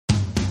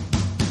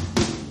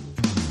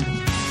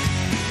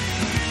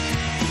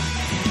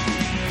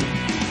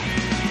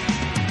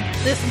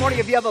This morning,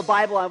 if you have a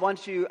Bible, I want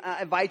to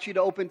invite you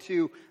to open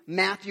to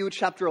Matthew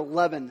chapter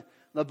 11,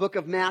 the book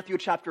of Matthew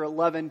chapter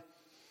 11.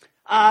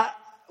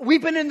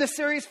 We've been in this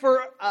series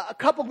for a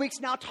couple of weeks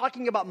now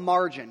talking about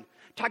margin,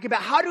 talking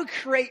about how to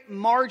create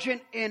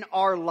margin in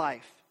our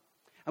life.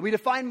 And we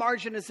define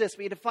margin as this.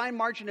 We define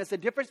margin as the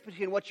difference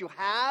between what you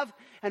have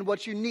and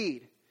what you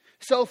need.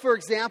 So, for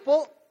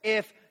example,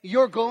 if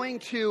you're going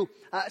to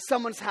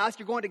someone's house,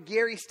 you're going to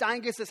Gary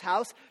Steingis'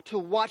 house to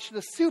watch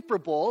the Super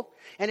Bowl,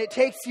 and it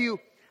takes you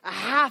a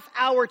half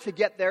hour to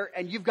get there,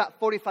 and you've got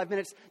 45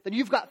 minutes, then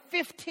you've got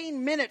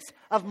 15 minutes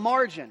of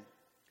margin.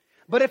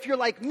 But if you're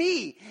like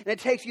me, and it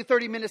takes you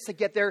 30 minutes to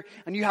get there,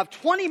 and you have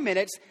 20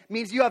 minutes,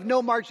 means you have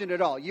no margin at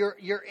all. You're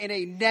in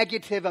a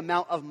negative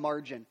amount of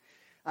margin.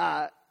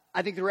 I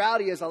think the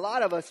reality is a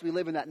lot of us, we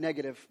live in that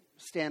negative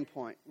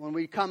standpoint. When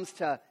it comes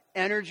to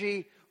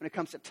energy, when it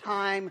comes to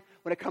time,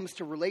 when it comes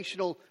to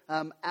relational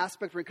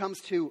aspect, when it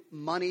comes to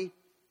money,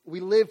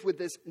 we live with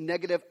this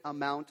negative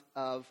amount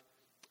of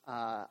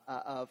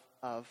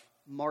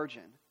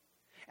margin.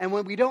 And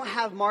when we don't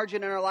have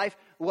margin in our life,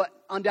 what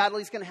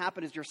undoubtedly is going to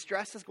happen is your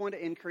stress is going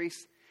to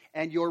increase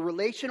and your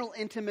relational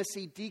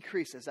intimacy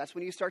decreases. That's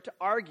when you start to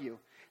argue.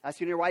 That's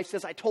when your wife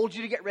says, I told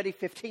you to get ready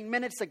 15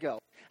 minutes ago.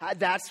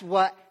 That's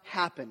what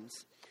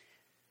happens.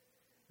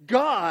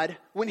 God,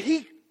 when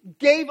He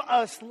gave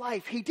us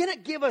life, He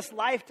didn't give us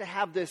life to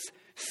have this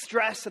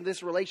stress and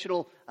this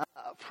relational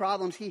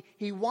problems.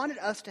 He wanted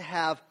us to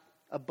have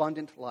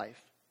abundant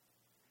life.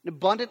 An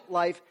abundant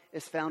life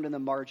is found in the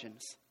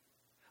margins.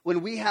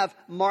 When we have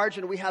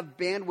margin, we have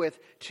bandwidth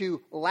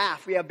to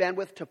laugh. We have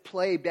bandwidth to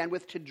play,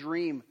 bandwidth to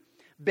dream,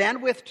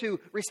 bandwidth to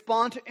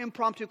respond to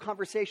impromptu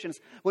conversations.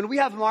 When we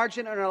have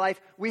margin in our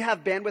life, we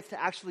have bandwidth to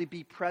actually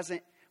be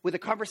present with the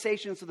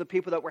conversations of the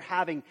people that we're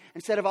having,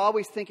 instead of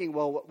always thinking,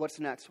 well, what's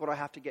next? What do I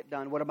have to get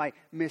done? What am I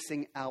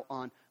missing out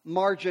on?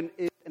 Margin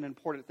is an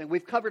important thing.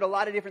 We've covered a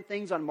lot of different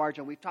things on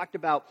margin. We've talked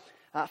about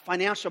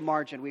financial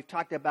margin. We've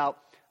talked about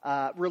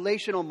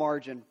relational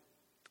margin.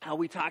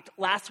 We talked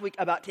last week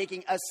about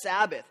taking a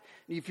Sabbath.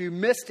 If you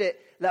missed it,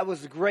 that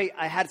was great.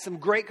 I had some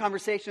great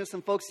conversations with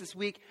some folks this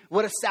week.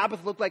 What a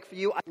Sabbath looked like for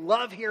you. I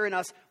love hearing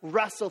us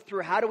wrestle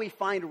through how do we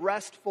find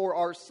rest for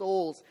our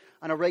souls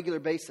on a regular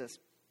basis.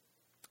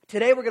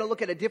 Today we're going to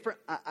look at a different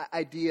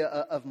idea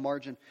of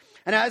margin.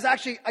 And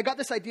I got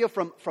this idea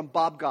from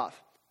Bob Goff.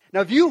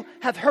 Now, if you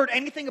have heard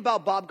anything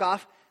about Bob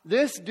Goff,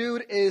 this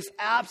dude is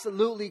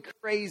absolutely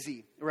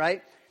crazy,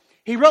 right?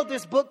 He wrote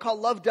this book called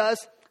Love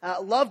Does.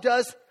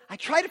 I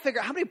try to figure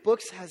out how many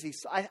books has he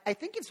sold. I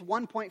think it's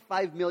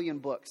 1.5 million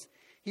books.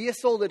 He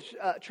has sold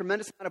a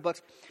tremendous amount of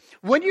books.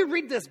 When you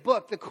read this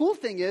book, the cool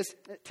thing is,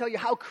 to tell you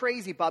how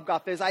crazy Bob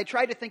Goff is. I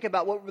tried to think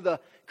about what were the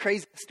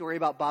craziest story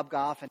about Bob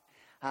Goff,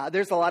 and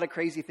there's a lot of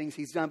crazy things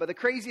he's done. But the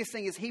craziest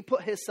thing is he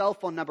put his cell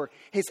phone number,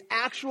 his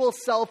actual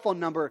cell phone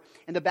number,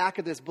 in the back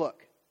of this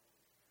book.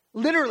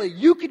 Literally,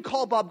 you could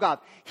call Bob Goff.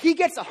 He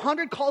gets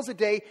 100 calls a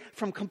day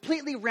from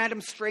completely random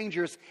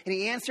strangers, and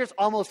he answers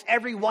almost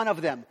every one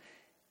of them.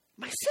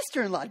 My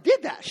sister-in-law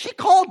did that. She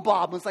called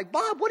Bob and was like,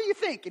 Bob, what do you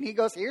think? And he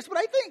goes, here's what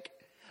I think.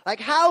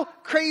 Like, how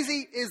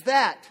crazy is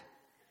that?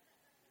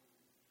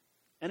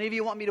 Any of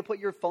you want me to put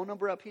your phone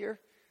number up here?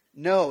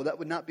 No, that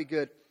would not be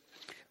good.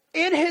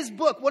 In his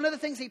book, one of the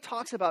things he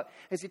talks about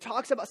is he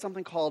talks about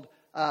something called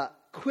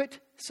Quit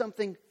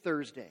Something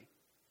Thursday.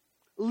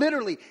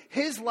 Literally,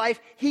 his life,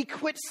 he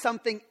quits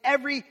something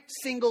every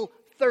single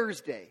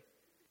Thursday.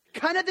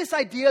 Kind of this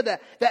idea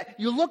that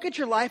you look at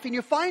your life and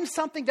you find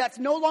something that's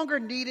no longer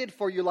needed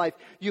for your life.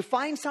 You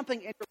find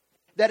something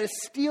that is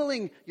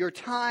stealing your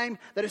time,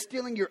 that is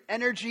stealing your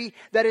energy,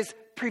 that is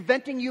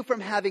preventing you from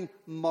having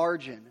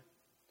margin,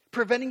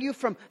 preventing you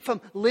from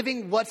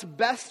living what's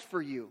best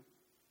for you.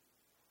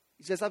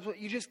 He says,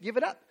 you just give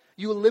it up.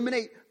 You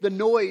eliminate the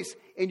noise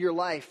in your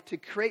life to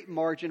create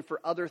margin for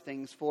other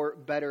things, for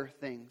better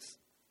things.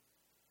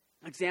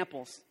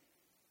 Examples.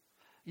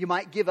 You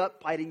might give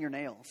up biting your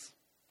nails.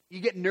 You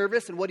get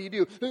nervous, and what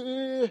do?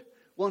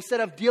 Well, instead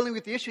of dealing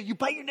with the issue, you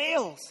bite your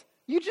nails.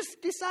 You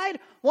just decide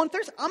one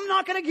Thursday, I'm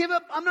not going to give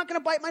up. I'm not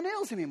going to bite my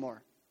nails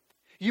anymore.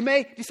 You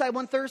may decide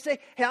one Thursday,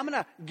 hey, I'm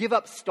going to give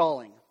up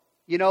stalling.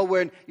 You know,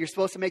 when you're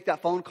supposed to make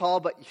that phone call,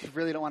 but you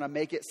really don't want to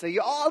make it. So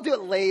I'll do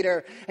it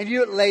later, and you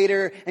do it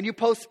later, and you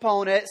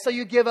postpone it. So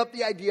you give up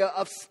the idea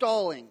of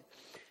stalling.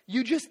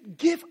 You just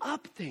give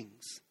up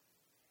things.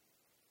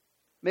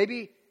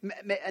 Maybe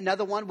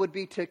another one would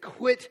be to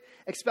quit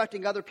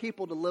expecting other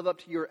people to live up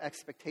to your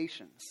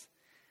expectations.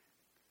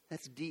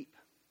 That's deep.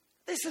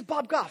 This is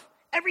Bob Goff.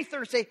 Every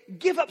Thursday,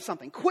 give up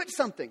something, quit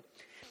something.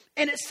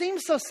 And it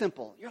seems so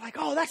simple. You're like,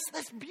 oh,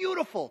 that's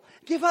beautiful.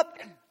 Give up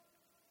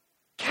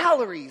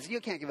calories.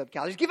 You can't give up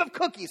calories. Give up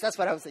cookies. That's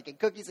what I was thinking.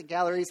 Cookies and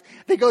calories,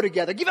 they go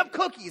together. Give up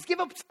cookies. Give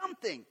up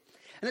something.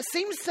 And it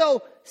seems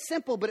so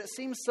simple, but it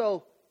seems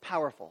so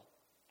powerful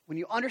when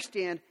you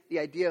understand the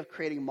idea of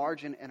creating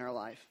margin in our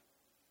life.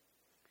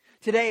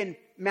 Today in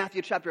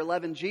Matthew chapter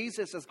 11,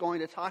 Jesus is going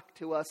to talk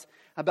to us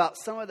about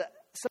some of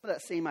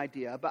that same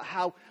idea, about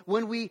how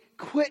when we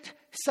quit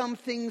some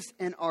things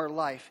in our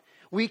life,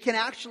 we can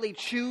actually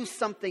choose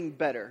something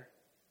better.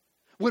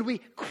 When we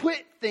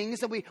quit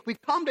things and we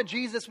come to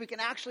Jesus, we can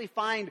actually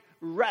find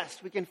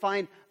rest. We can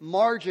find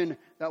margin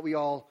that we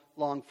all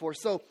long for.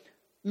 So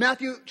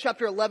Matthew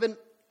chapter 11,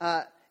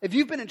 if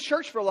you've been in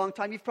church for a long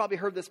time, you've probably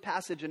heard this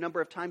passage a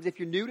number of times. If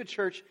you're new to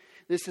church,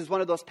 this is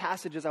one of those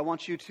passages I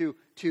want you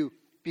to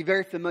be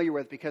very familiar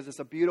with because it's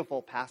a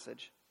beautiful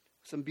passage.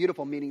 Some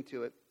beautiful meaning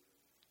to it.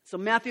 So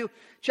Matthew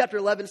chapter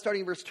 11,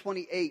 starting verse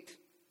 28,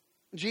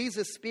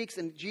 Jesus speaks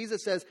and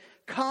Jesus says,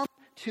 "Come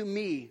to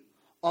me,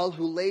 all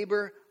who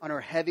labor and are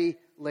heavy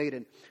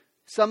laden."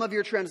 Some of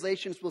your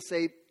translations will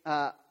say,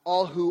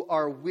 all who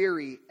are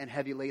weary and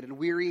heavy laden.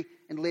 Weary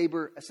and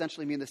labor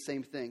essentially mean the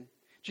same thing.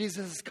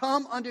 Jesus says,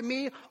 "Come unto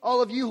me,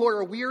 all of you who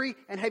are weary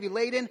and heavy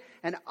laden,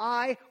 and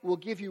I will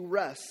give you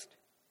rest."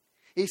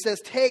 He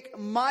says, "Take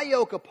my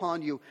yoke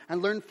upon you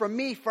and learn from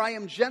me, for I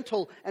am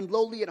gentle and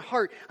lowly in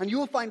heart, and you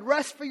will find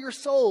rest for your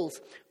souls.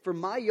 For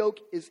my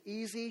yoke is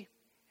easy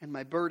and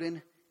my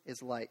burden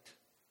is light."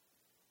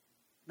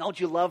 Don't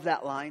you love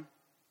that line?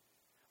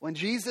 When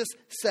Jesus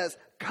says,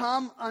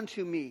 "Come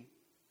unto me,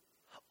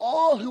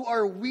 all who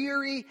are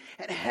weary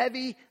and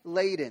heavy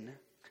laden."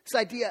 This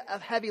idea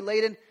of heavy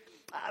laden,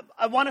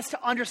 I want us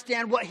to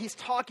understand what he's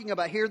talking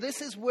about here.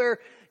 This is where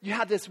you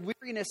have this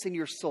weariness in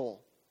your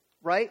soul,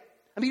 right?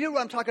 I mean, you know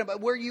what I'm talking about,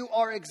 where you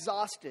are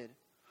exhausted,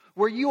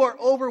 where you are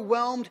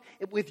overwhelmed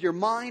with your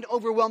mind,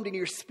 overwhelmed in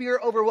your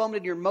spirit, overwhelmed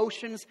in your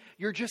emotions.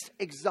 You're just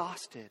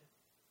exhausted.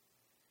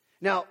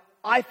 Now,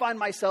 I find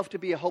myself to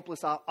be a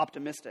hopeless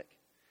optimistic.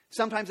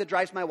 Sometimes it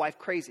drives my wife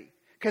crazy.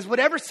 Because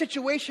whatever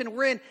situation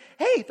we're in,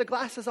 hey, the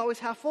glass is always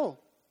half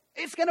full.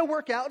 It's going to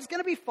work out. It's going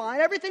to be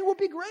fine. Everything will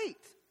be great.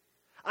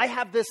 I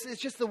have this,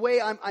 it's just the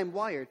way I'm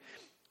wired.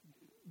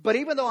 But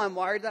even though I'm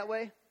wired that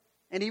way,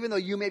 and even though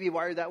you may be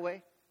wired that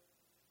way,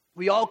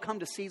 we all come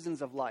to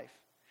seasons of life.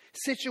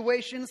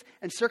 Situations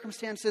and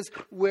circumstances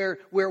where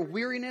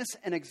weariness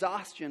and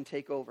exhaustion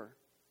take over.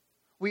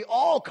 We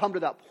all come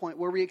to that point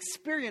where we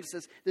experience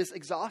this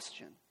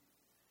exhaustion.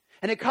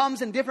 And it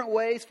comes in different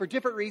ways, for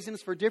different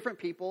reasons, for different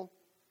people.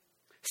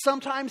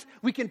 Sometimes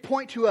we can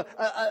point to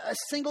a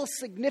single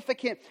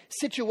significant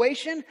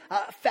situation,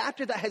 a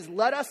factor that has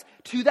led us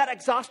to that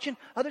exhaustion.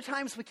 Other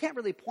times we can't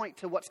really point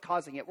to what's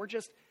causing it. We're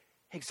just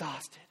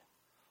exhausted,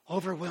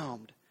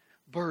 overwhelmed,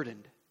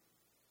 burdened.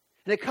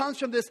 And it comes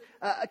from this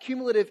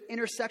accumulative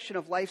intersection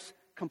of life's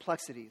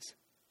complexities.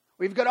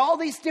 We've got all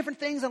these different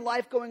things in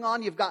life going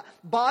on. You've got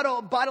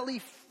bodily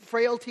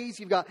frailties.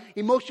 You've got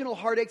emotional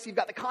heartaches. You've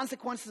got the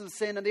consequences of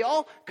sin. And they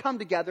all come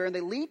together and they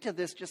lead to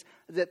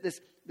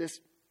this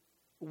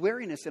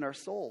weariness in our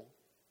soul.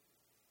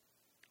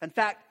 In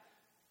fact,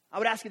 I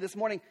would ask you this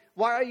morning,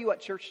 why are you at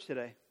church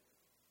today?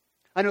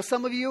 I know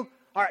some of you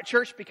are at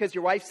church because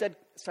your wife said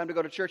it's time to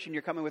go to church and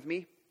you're coming with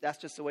me. That's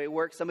just the way it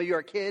works. Some of you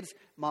are kids.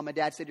 Mom and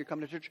dad said you're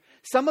coming to church.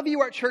 Some of you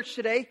are at church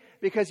today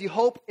because you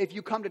hope if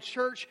you come to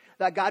church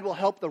that God will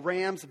help the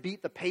Rams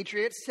beat the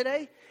Patriots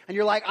today. And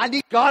you're like, I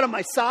need God on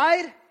my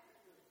side.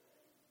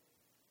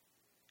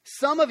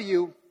 Some of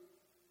you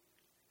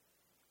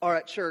are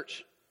at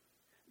church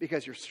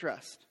because you're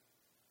stressed,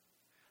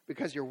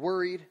 because you're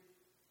worried,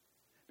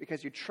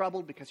 because you're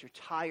troubled, because you're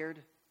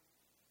tired,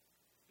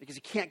 because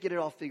you can't get it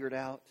all figured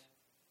out.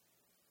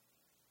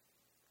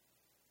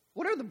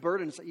 What are the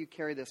burdens that you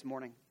carry this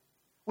morning?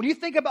 When you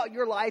think about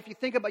your life, you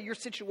think about your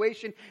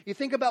situation, you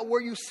think about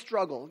where you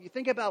struggle, you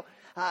think about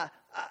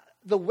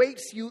the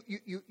weights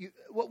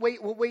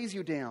what weighs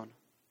you down.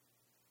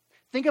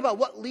 Think about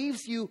what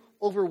leaves you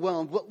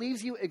overwhelmed, what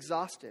leaves you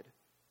exhausted.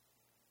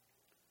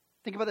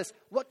 Think about this.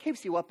 What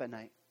keeps you up at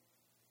night?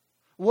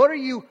 What do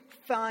you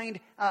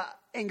find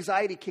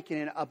anxiety kicking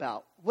in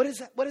about? What is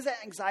that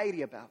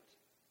anxiety about?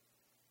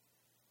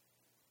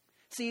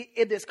 See,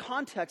 in this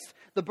context,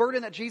 the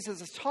burden that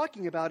Jesus is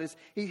talking about is,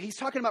 he's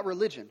talking about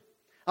religion.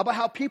 About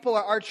how people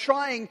are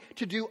trying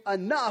to do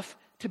enough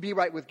to be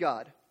right with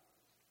God.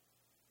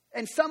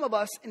 And some of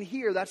us in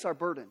here, that's our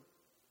burden.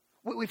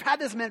 We've had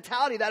this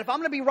mentality that if I'm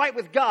going to be right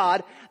with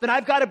God, then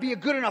I've got to be a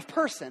good enough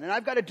person. And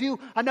I've got to do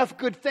enough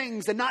good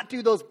things and not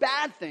do those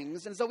bad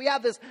things. And so we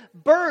have this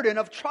burden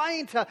of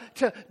trying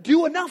to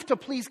do enough to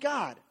please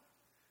God.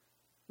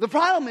 The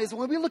problem is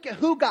when we look at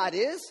who God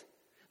is,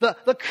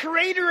 the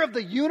creator of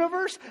the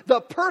universe,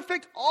 the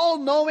perfect,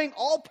 all-knowing,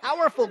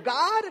 all-powerful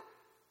God,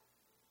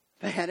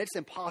 man, it's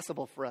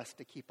impossible for us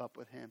to keep up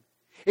with him.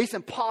 It's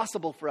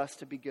impossible for us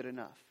to be good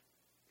enough.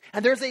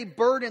 And there's a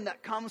burden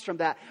that comes from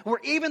that, where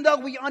even though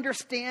we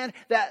understand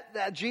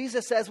that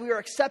Jesus says we are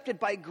accepted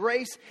by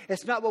grace,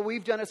 it's not what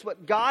we've done, it's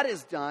what God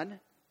has done.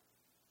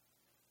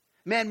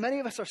 Man, many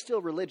of us are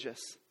still religious.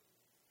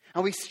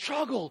 And we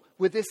struggle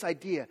with this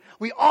idea.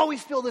 We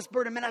always feel this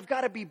burden. Man, I've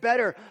got to be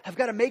better. I've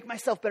got to make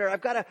myself better.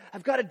 I've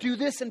got to do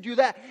this and do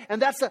that.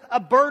 And that's a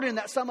burden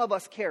that some of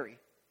us carry.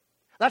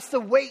 That's the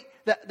weight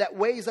that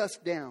weighs us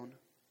down.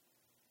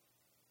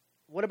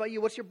 What about you?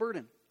 What's your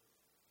burden?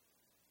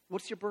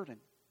 What's your burden?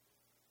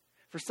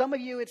 For some of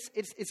you,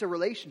 it's a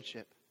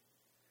relationship.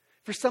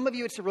 For some of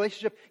you, it's a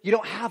relationship you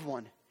don't have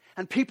one.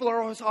 And people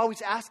are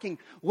always asking,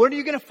 when are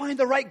you going to find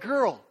the right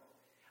girl?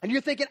 And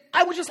you're thinking,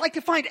 I would just like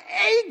to find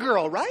a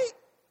girl, right?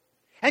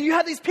 And you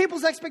have these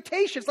people's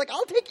expectations. Like,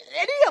 I'll take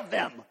any of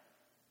them.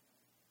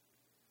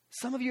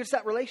 Some of you, it's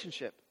that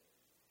relationship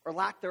or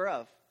lack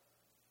thereof.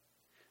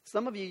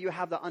 Some of you, you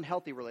have the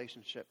unhealthy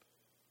relationship.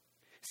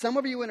 Some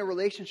of you in a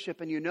relationship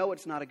and you know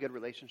it's not a good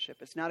relationship.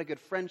 It's not a good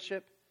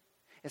friendship.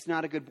 It's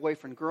not a good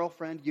boyfriend,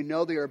 girlfriend. You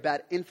know they are a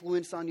bad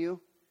influence on you.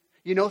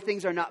 You know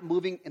things are not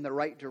moving in the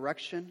right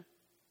direction.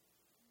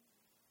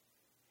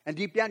 And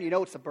deep down, you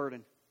know it's a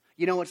burden.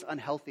 You know it's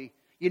unhealthy.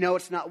 You know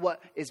it's not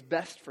what is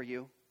best for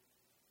you.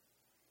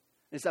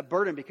 It's that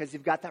burden because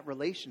you've got that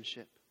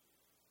relationship.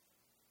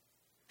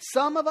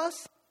 Some of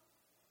us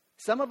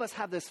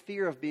have this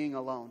fear of being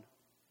alone.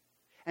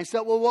 And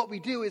so, what we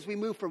do is we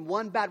move from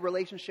one bad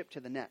relationship to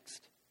the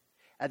next.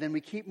 And then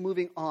we keep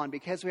moving on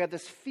because we have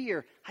this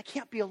fear, I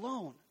can't be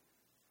alone.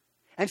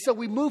 And so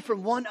we move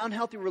from one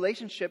unhealthy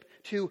relationship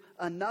to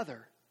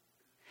another.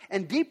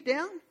 And deep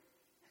down,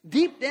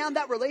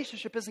 that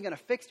relationship isn't going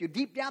to fix you.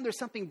 Deep down, there's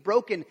something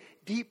broken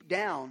deep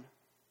down.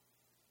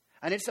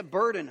 And it's a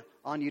burden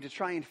on you to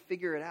try and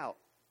figure it out.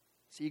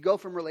 So you go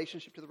from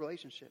relationship to the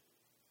relationship.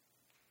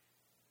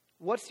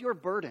 What's your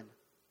burden?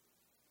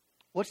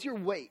 What's your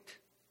weight?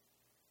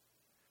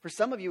 For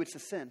some of you, it's a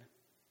sin.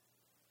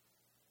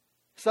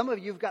 Some of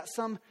you have got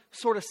some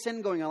sort of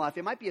sin going on in life.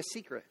 It might be a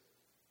secret.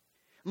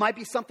 It might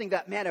be something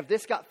that, man, if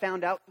this got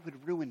found out, it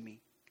would ruin me.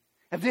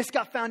 If this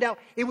got found out,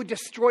 it would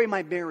destroy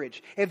my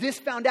marriage. If this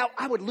found out,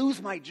 I would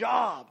lose my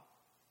job.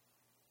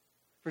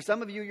 For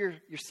some of you,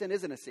 your sin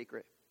isn't a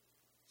secret.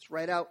 It's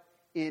right out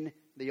in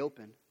the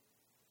open.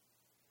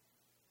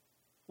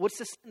 What's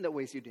the sin that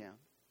weighs you down?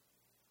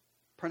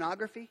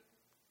 Pornography?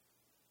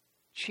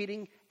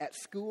 Cheating at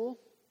school?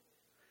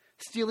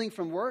 Stealing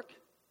from work?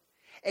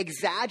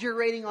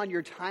 Exaggerating on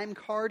your time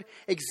card?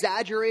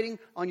 Exaggerating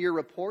on your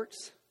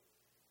reports?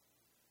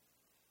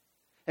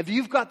 If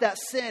you've got that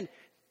sin,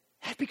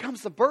 that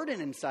becomes the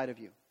burden inside of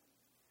you.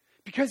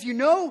 Because you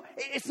know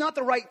it's not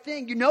the right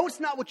thing. You know it's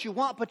not what you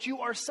want, but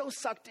you are so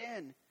sucked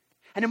in.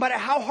 And no matter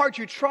how hard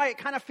you try, it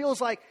kind of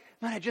feels like,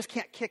 man, I just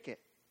can't kick it.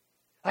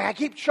 Like I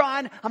keep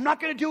trying, I'm not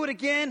going to do it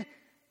again.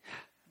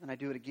 And I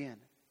do it again.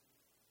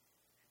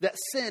 That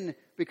sin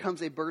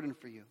becomes a burden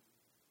for you.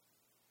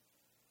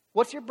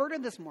 What's your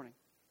burden this morning?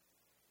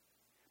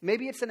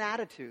 Maybe it's an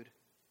attitude.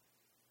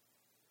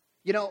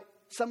 You know,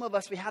 some of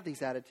us, we have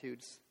these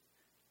attitudes.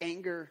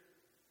 Anger,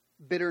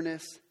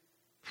 bitterness,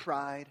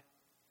 pride.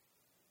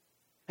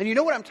 And you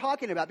know what I'm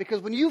talking about,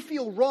 because when you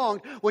feel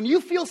wronged, when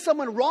you feel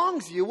someone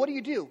wrongs you, what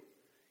do?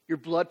 Your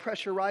blood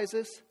pressure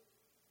rises.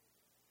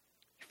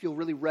 You feel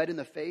really red in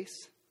the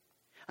face.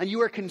 And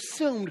you are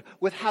consumed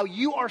with how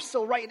you are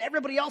so right and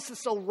everybody else is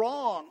so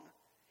wrong.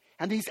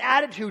 And these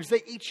attitudes,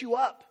 they eat you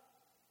up.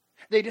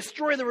 They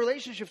destroy the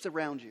relationships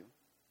around you.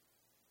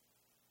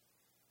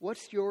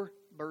 What's your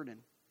burden?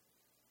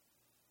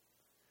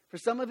 For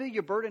some of you,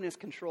 your burden is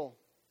control.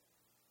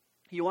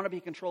 You want to be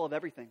in control of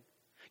everything.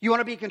 You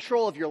want to be in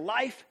control of your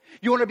life.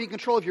 You want to be in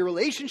control of your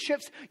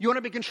relationships. You want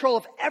to be in control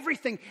of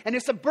everything. And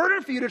it's a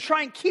burden for you to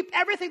try and keep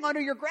everything under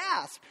your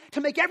grasp.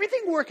 To make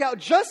everything work out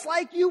just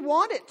like you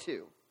want it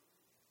to.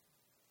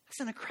 It's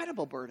an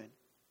incredible burden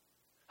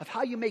of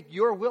how you make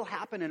your will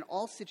happen in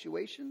all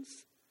situations.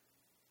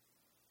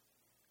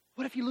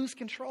 What if you lose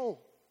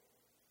control?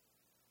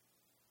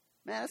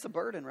 Man, that's a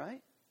burden,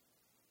 right?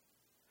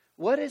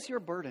 What is your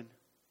burden?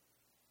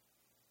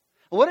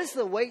 What is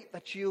the weight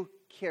that you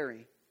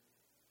carry?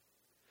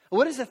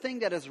 What is the thing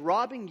that is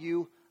robbing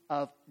you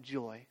of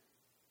joy?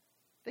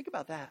 Think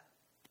about that.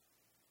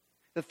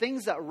 The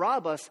things that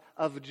rob us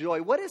of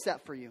joy, what is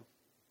that for you?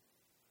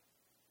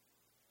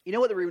 You know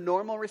what the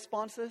normal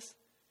response is?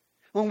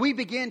 When we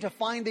begin to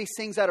find these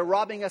things that are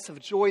robbing us of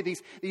joy,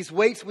 these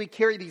weights we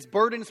carry, these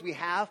burdens we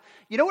have,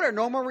 you know what our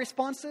normal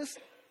response is?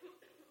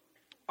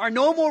 Our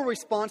normal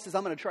response is,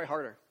 I'm going to try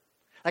harder.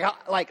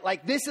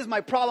 Like this is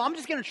my problem. I'm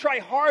just going to try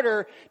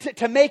harder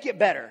to make it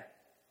better.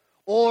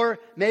 Or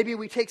maybe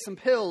we take some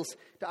pills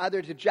to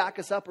either to jack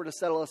us up or to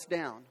settle us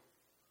down.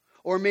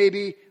 Or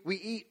maybe we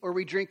eat or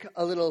we drink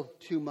a little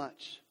too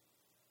much.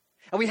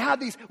 And we have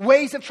these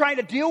ways of trying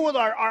to deal with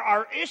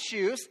our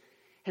issues.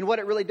 And what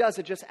it really does,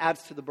 it just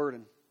adds to the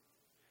burden.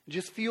 It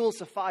just fuels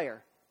the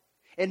fire.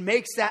 It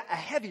makes that a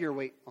heavier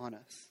weight on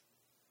us.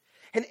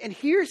 And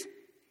here's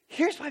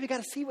why we got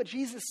to see what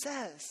Jesus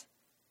says.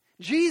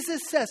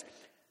 Jesus says,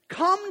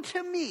 come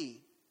to me,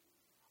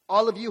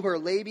 all of you who are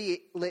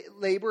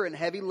labor and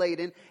heavy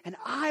laden, and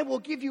I will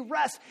give you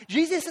rest.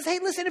 Jesus says, hey,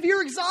 listen, if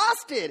you're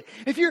exhausted,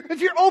 if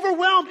you're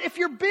overwhelmed, if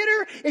you're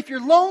bitter, if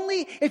you're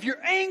lonely, if you're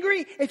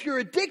angry, if you're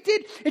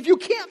addicted, if you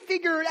can't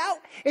figure it out,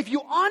 if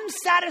you're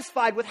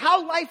unsatisfied with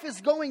how life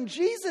is going,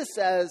 Jesus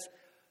says,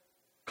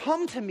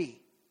 come to me.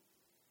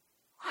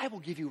 I will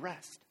give you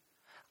rest.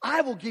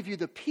 I will give you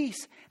the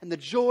peace and the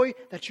joy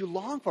that you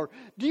long for.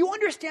 Do you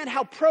understand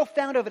how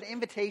profound of an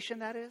invitation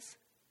that is?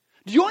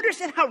 Do you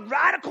understand how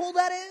radical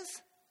that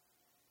is?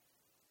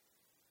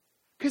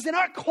 Because in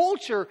our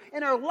culture,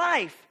 in our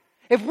life,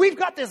 if we've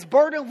got this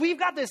burden, we've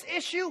got this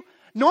issue,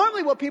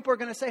 normally what people are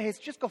going to say is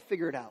just go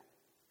figure it out.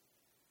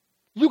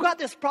 You got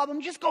this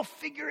problem, just go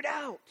figure it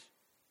out.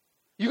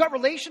 You got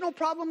relational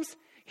problems?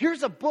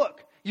 Here's a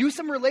book. Use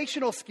some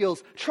relational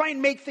skills. Try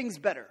and make things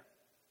better.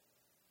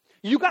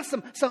 You got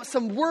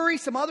some worry,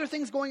 some other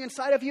things going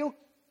inside of you?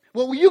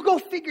 Well, you go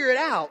figure it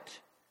out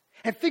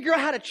and figure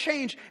out how to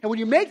change. And when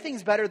you make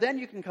things better, then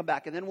you can come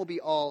back and then we'll be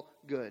all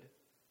good.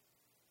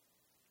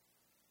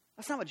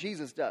 That's not what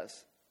Jesus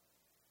does.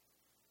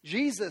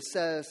 Jesus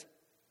says,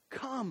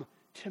 come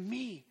to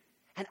me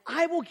and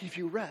I will give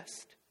you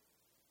rest.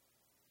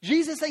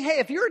 Jesus is saying, hey,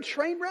 if you're a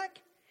train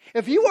wreck,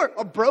 if you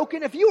are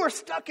broken, if you are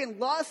stuck in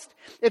lust,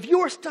 if you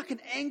are stuck in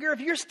anger, if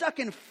you're stuck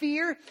in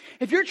fear,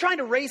 if you're trying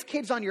to raise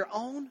kids on your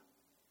own,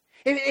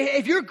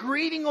 if you're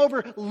grieving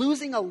over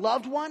losing a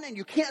loved one and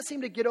you can't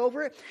seem to get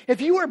over it,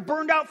 if you are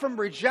burned out from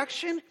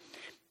rejection,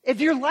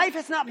 if your life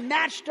has not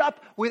matched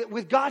up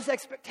with God's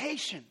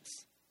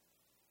expectations,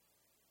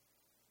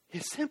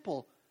 His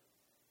simple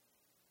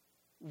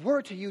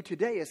word to you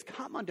today is,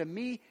 come unto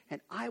me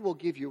and I will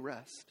give you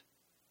rest.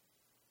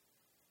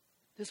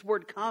 This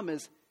word come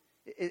is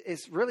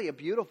really a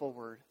beautiful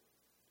word.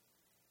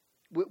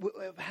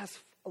 It has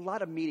a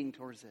lot of meaning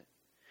towards it.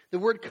 The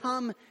word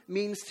come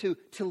means to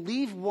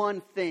leave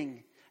one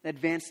thing and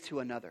advance to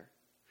another.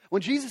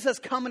 When Jesus says,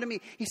 come unto me,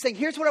 He's saying,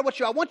 here's what I want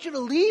you. I want you to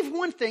leave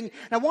one thing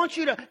and I want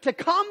you to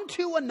come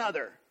to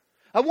another.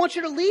 I want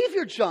you to leave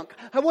your junk.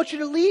 I want you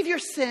to leave your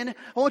sin.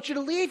 I want you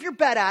to leave your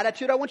bad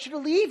attitude. I want you to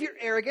leave your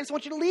arrogance. I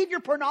want you to leave your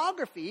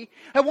pornography.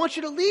 I want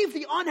you to leave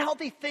the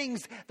unhealthy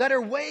things that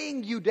are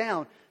weighing you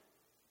down.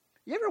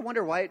 You ever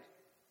wonder why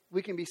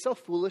we can be so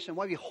foolish and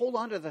why we hold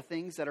on to the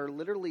things that are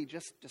literally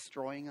just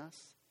destroying us?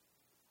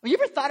 Have you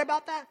ever thought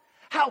about that?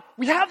 How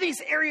we have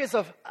these areas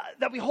of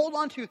that we hold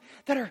on to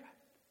that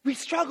we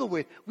struggle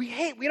with, we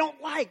hate, we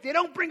don't like, they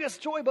don't bring us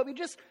joy, but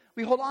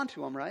we hold on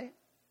to them, right?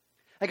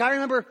 Like I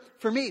remember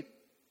for me,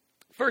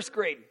 first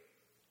grade,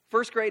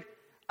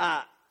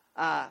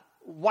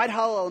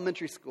 Whitehall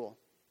Elementary School.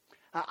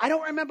 I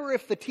don't remember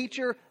if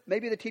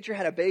maybe the teacher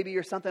had a baby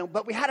or something,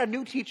 but we had a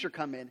new teacher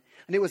come in,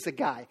 and it was a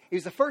guy. He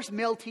was the first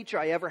male teacher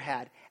I ever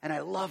had, and I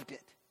loved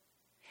it.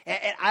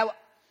 And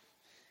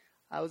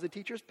I was a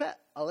teacher's pet.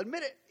 I'll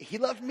admit it. He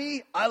loved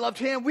me. I loved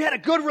him. We had a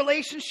good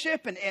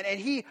relationship, and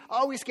he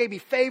always gave me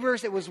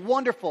favors. It was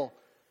wonderful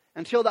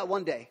until that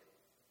one day.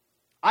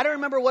 I don't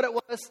remember what it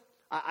was.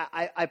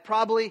 I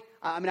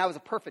was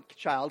a perfect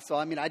child, so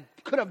I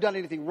couldn't have done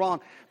anything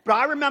wrong. But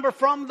I remember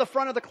from the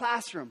front of the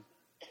classroom,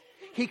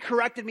 he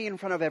corrected me in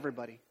front of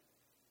everybody.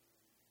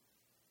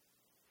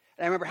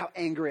 And I remember how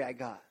angry I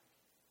got.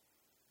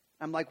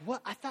 I'm like,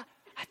 what? I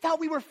thought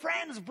we were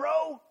friends,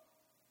 bro.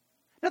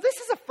 Now, this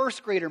is a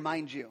first grader,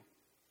 mind you.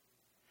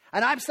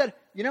 And I've said,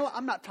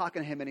 I'm not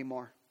talking to him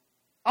anymore.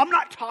 I'm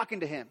not talking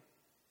to him.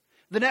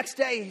 The next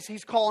day,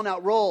 he's calling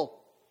out roll.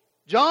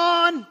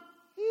 John,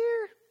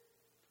 here.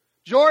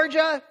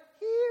 Georgia,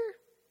 here.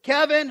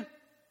 Kevin,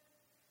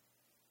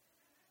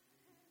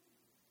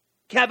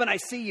 I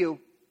see you.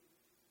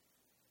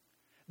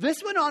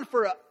 This went on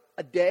for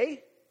a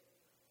day,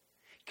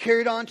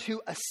 carried on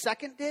to a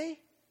second day.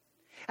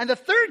 And the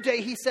third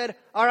day he said,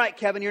 all right,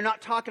 Kevin, you're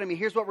not talking to me.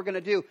 Here's what we're going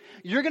to do.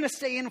 You're going to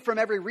stay in from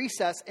every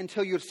recess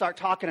until you start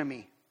talking to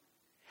me.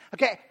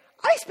 Okay,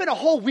 I spent a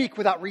whole week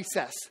without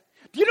recess.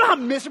 Do you know how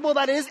miserable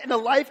that is in the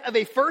life of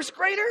a first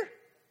grader?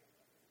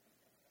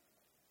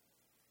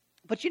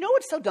 But you know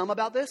what's so dumb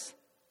about this?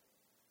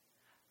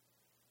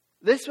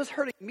 This was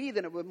hurting me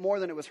more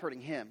than it was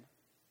hurting him.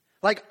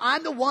 Like,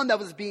 I'm the one that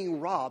was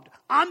being robbed.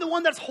 I'm the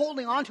one that's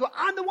holding on to it.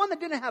 I'm the one that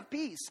didn't have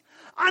peace.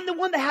 I'm the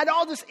one that had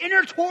all this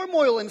inner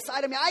turmoil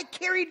inside of me. I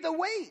carried the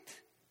weight.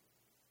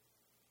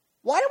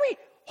 Why do we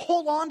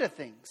hold on to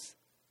things?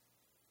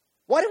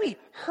 Why do we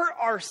hurt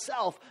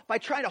ourselves by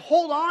trying to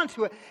hold on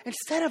to it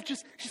instead of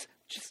just...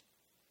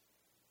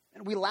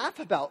 And we laugh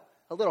about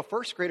a little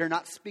first grader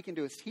not speaking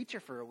to his teacher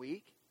for a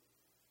week.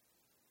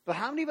 But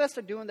how many of us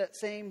are doing that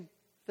same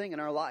thing in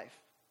our life?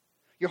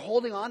 You're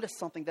holding on to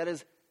something that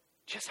is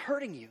just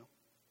hurting you.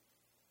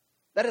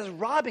 That is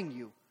robbing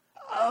you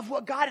of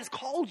what God has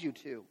called you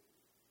to.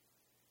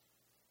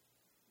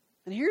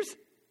 And here's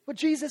what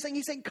Jesus is saying.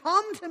 He's saying,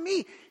 come to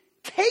me.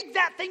 Take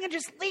that thing and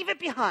just leave it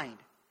behind.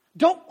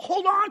 Don't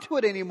hold on to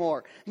it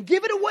anymore.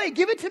 Give it away.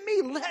 Give it to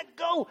me. Let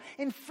go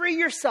and free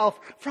yourself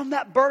from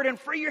that burden.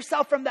 Free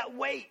yourself from that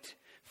weight.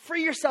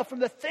 Free yourself from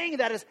the thing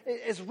that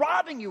is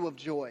robbing you of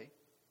joy.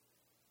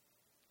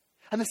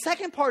 And the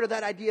second part of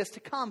that idea is to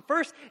come.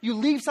 First, you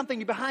leave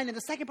something behind. And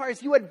the second part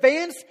is you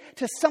advance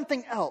to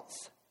something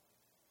else.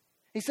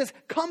 He says,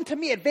 come to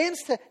me.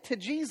 Advance to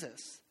Jesus.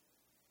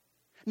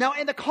 Now,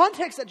 in the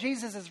context that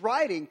Jesus is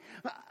writing,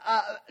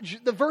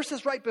 the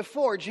verses right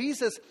before,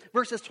 Jesus,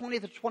 verses 20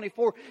 to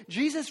 24,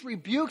 Jesus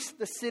rebukes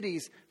the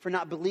cities for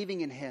not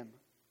believing in him.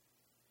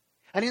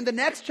 And in the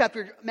next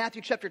chapter,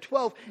 Matthew chapter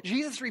 12,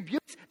 Jesus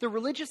rebukes the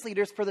religious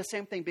leaders for the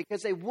same thing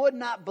because they would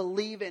not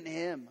believe in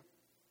him.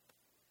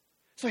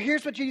 So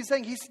here's what Jesus is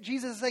saying.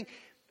 Jesus is saying,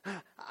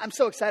 I'm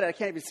so excited I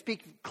can't even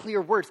speak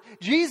clear words.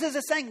 Jesus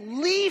is saying,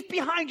 leave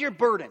behind your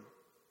burden.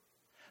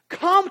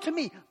 Come to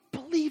me.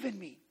 Believe in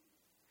me.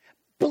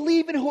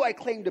 Believe in who I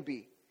claim to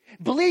be.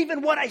 Believe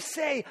in what I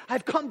say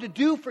I've come to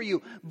do for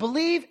you.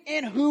 Believe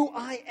in who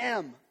I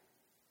am.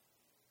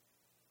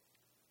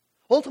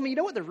 Ultimately, you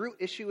know what the root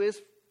issue is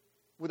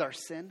with our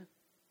sin?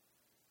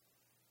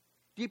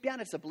 Deep down,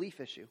 it's a belief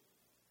issue.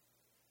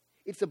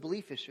 It's a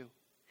belief issue.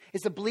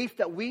 It's a belief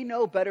that we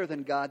know better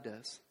than God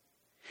does.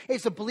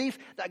 It's a belief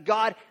that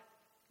God,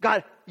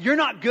 you're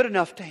not good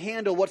enough to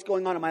handle what's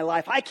going on in my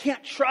life. I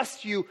can't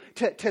trust you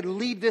to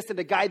lead this and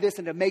to guide this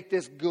and to make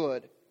this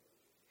good.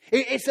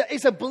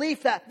 It's a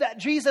belief that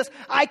Jesus,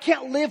 I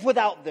can't live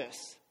without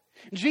this.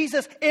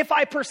 Jesus, if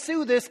I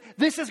pursue this,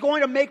 this is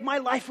going to make my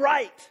life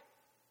right.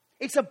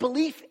 It's a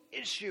belief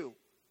issue.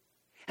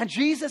 And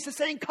Jesus is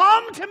saying,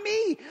 come to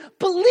me.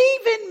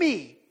 Believe in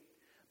me.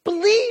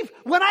 Believe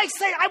when I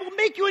say I will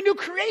make you a new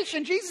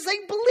creation. Jesus is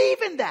saying,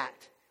 believe in that.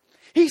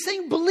 He's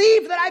saying,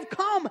 believe that I've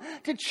come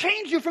to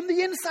change you from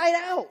the inside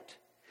out.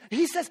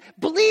 He says,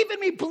 believe in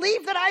me.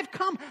 Believe that I've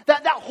come.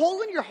 That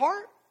hole in your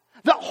heart,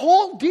 that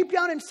hole deep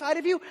down inside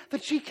of you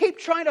that you keep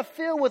trying to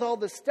fill with all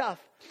this stuff.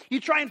 You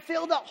try and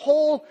fill that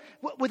hole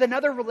with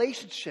another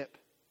relationship.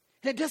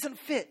 And it doesn't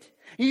fit.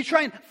 You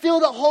try and fill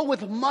that hole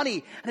with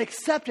money and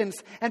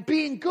acceptance and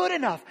being good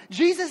enough.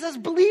 Jesus says,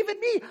 believe in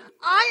me.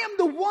 I am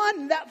the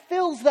one that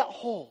fills that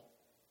hole.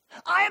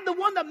 I am the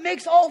one that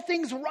makes all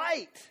things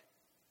right.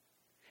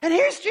 And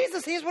here's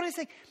Jesus. Here's what he's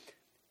saying.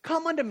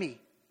 Come unto me.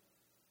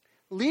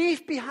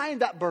 Leave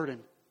behind that burden.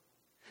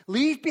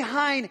 Leave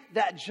behind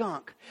that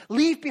junk.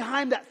 Leave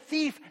behind that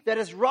thief that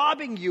is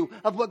robbing you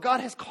of what God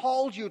has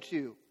called you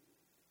to.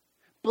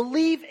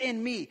 Believe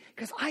in me,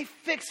 because I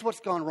fix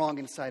what's gone wrong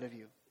inside of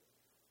you.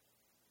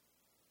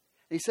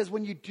 And he says,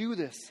 when you do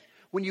this,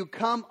 when you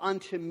come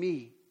unto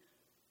me,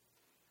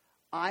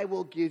 I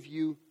will give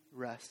you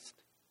rest.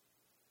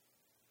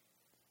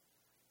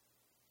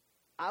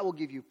 I will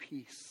give you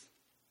peace.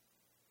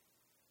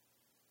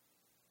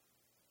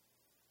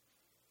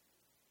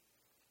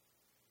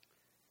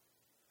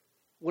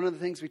 One of the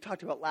things we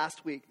talked about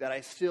last week that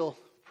I still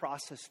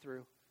process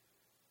through,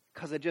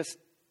 because it just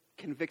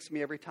convicts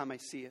me every time I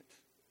see it.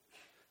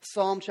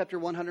 Psalm chapter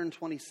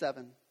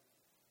 127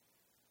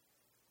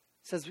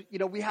 says,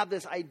 we have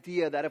this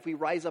idea that if we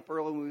rise up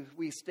early and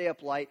we stay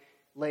up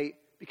late,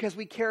 because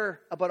we care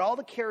about all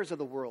the cares of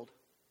the world.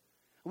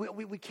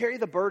 We carry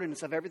the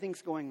burdens of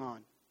everything's going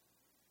on.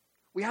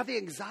 We have the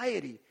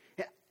anxiety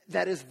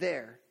that is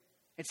there.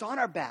 It's on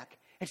our back.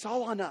 It's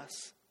all on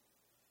us.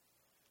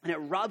 And it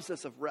robs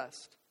us of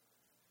rest.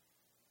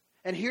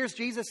 And here's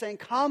Jesus saying,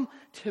 come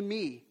to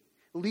me.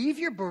 Leave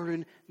your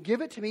burden,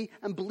 give it to me,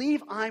 and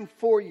believe I'm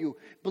for you.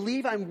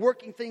 Believe I'm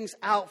working things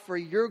out for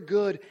your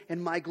good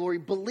and my glory.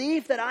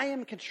 Believe that I am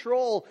in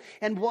control.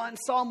 And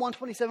Psalm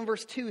 127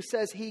 verse 2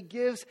 says he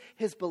gives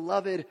his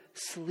beloved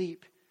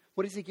sleep.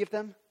 What does he give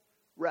them?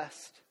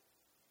 Rest.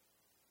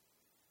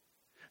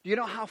 Do you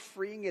know how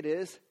freeing it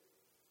is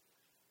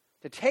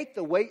to take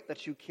the weight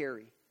that you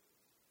carry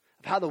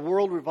of how the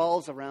world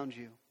revolves around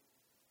you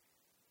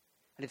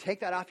and to take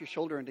that off your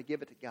shoulder and to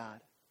give it to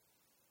God?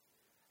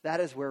 That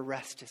is where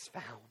rest is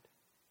found.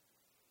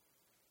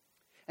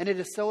 And it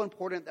is so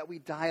important that we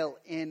dial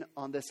in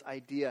on this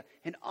idea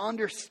and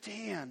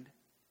understand.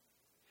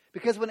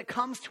 Because when it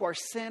comes to our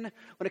sin,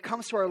 when it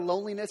comes to our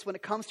loneliness, when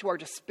it comes to our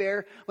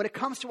despair, when it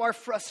comes to our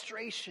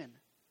frustration,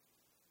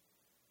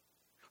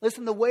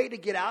 listen, the way to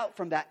get out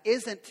from that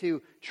isn't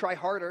to try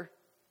harder.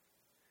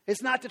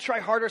 It's not to try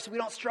harder so we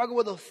don't struggle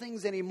with those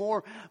things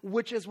anymore,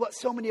 which is what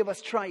so many of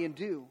us try and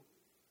do.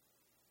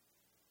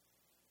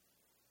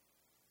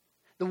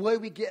 The way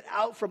we get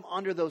out from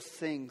under those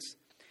things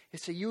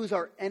is to use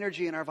our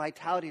energy and our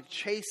vitality to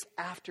chase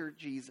after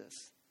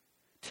Jesus,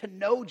 to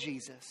know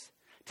Jesus,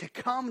 to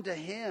come to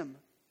him,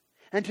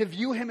 and to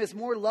view him as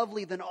more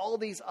lovely than all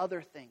these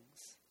other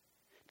things.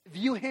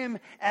 View him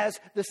as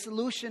the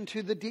solution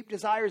to the deep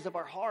desires of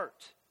our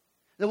heart,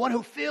 the one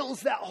who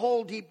fills that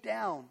hole deep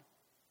down.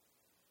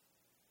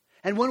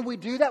 And when we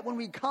do that, when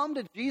we come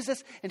to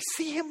Jesus and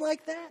see him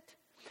like that,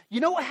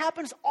 you know what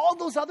happens? All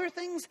those other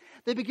things,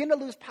 they begin to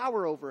lose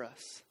power over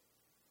us.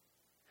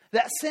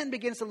 That sin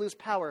begins to lose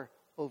power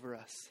over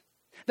us.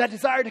 That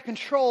desire to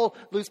control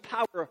lose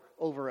power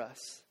over us.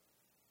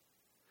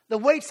 The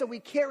weights that we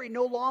carry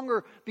no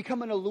longer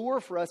become an allure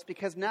for us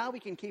because now we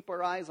can keep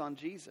our eyes on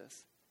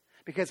Jesus.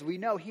 Because we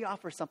know he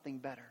offers something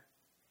better.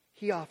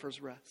 He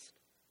offers rest.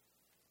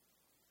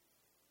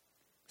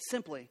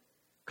 Simply,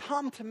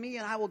 come to me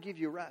and I will give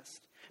you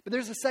rest. But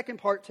there's a second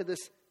part to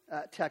this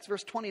text,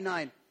 verse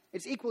 29.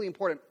 It's equally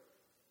important.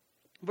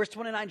 Verse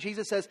 29,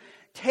 Jesus says,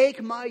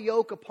 take my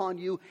yoke upon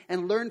you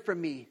and learn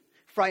from me,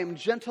 for I am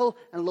gentle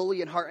and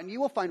lowly in heart, and you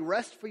will find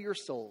rest for your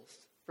souls.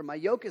 For my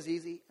yoke is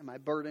easy and my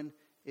burden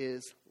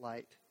is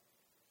light.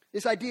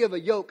 This idea of a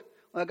yoke,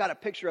 well, I've got a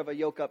picture of a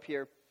yoke up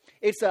here.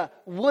 It's a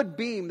wood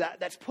beam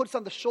that's put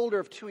on the shoulder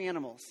of two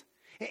animals.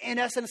 In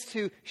essence,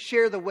 to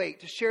share the weight,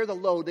 to share the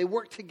load. They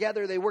work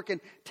together, they work in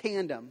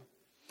tandem.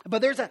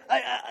 But there's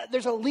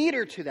a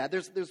leader to that.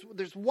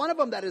 There's one of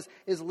them that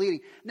is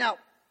leading. Now,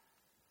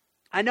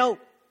 I know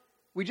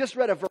we just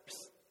read a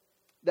verse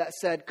that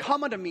said,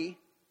 come unto me,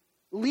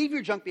 Leave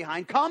your junk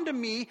behind. Come to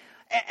me,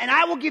 and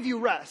I will give you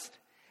rest.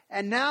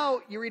 And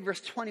now you read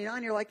verse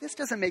 29, you're like, this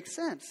doesn't make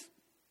sense.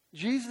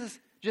 Jesus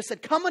just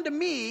said, come unto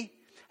me.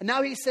 And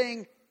now he's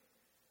saying,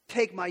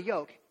 take my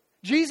yoke.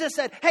 Jesus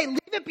said, hey, leave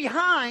it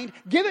behind.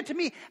 Give it to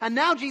me. And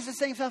now Jesus is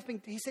saying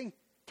something. He's saying,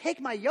 take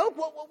my yoke?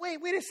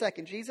 Wait a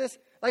second, Jesus.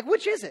 Like,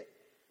 which is it?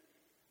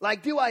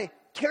 Like, do I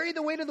carry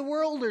the weight of the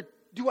world or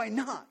do I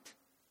not?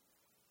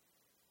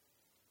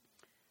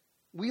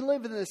 We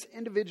live in this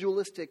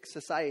individualistic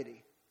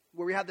society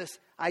where we have this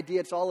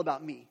idea it's all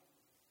about me,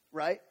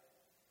 right?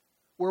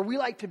 Where we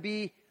like to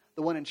be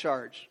the one in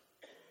charge.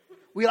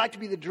 We like to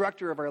be the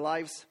director of our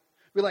lives.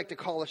 We like to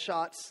call the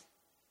shots.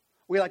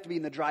 We like to be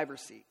in the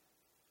driver's seat.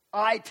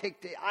 I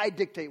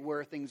dictate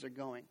where things are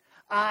going.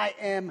 I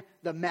am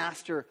the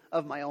master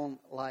of my own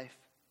life.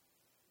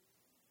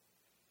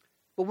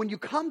 But when you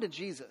come to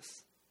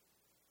Jesus,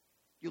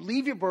 you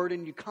leave your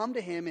burden, you come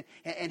to him,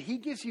 and he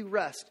gives you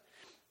rest.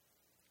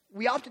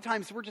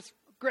 We're just,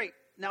 great,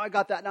 now I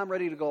got that, now I'm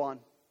ready to go on.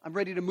 I'm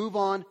ready to move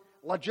on.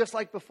 Well, just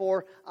like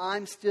before,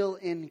 I'm still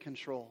in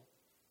control.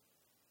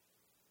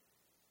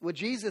 What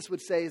Jesus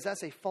would say is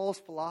that's a false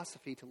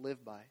philosophy to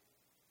live by.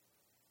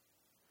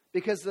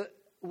 Because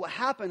what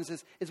happens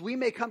is we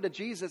may come to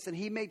Jesus and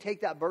he may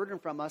take that burden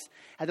from us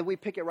and then we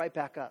pick it right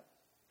back up.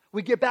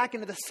 We get back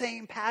into the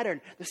same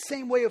pattern, the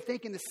same way of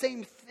thinking, the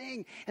same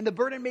thing. And the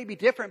burden may be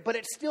different, but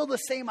it's still the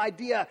same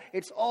idea.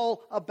 It's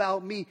all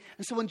about me.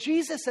 And so when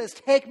Jesus says,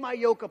 take my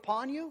yoke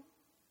upon you,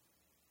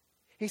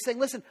 he's saying,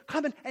 listen,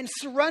 come and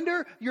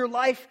surrender your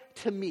life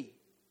to me.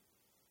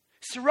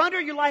 Surrender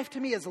your life to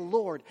me as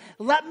Lord.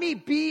 Let me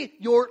be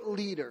your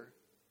leader.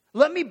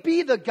 Let me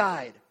be the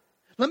guide.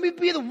 Let me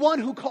be the one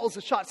who calls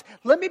the shots.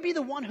 Let me be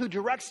the one who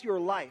directs your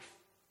life.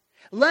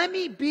 Let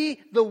me be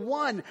the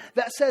one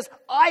that says,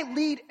 I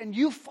lead and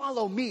you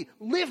follow me.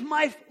 Live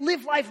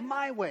life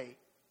my way.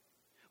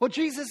 What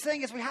Jesus is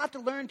saying is we have to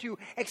learn to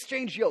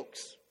exchange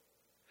yokes.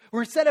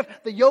 Where instead of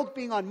the yoke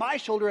being on my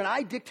shoulder and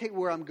I dictate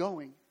where I'm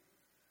going,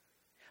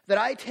 that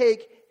I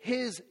take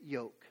his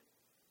yoke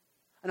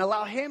and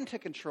allow him to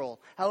control,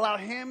 allow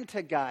him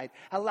to guide,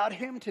 allow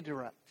him to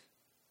direct.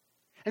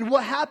 And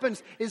what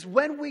happens is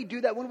when we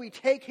do that, when we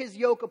take his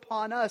yoke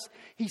upon us,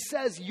 he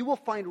says you will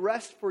find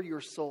rest for your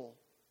soul.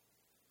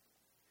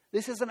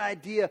 This is an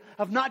idea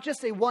of not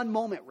just a one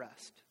moment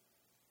rest.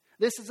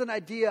 This is an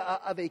idea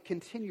of a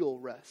continual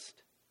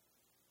rest.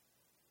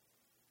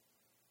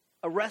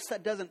 A rest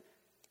that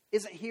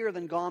isn't here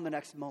then gone the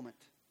next moment.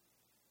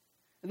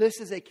 And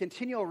this is a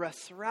continual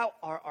rest throughout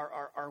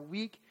our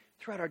week,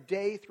 throughout our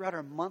day, throughout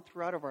our month,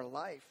 throughout our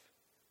life.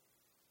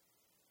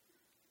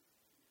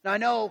 Now I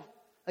know,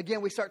 again,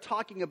 we start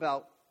talking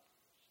about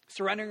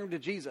surrendering to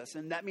Jesus,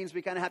 and that means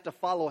we kind of have to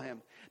follow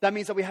him. That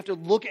means that we have to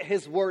look at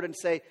his word and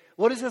say,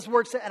 what does his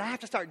word say? And I have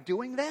to start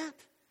doing that?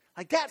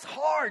 Like, that's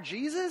hard,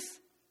 Jesus.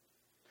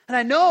 And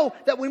I know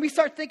that when we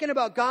start thinking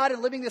about God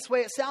and living this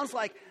way, it sounds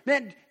like,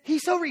 man,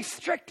 he's so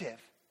restrictive.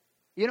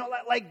 You know,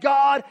 like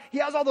God, he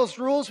has all those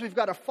rules we've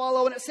got to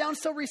follow, and it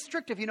sounds so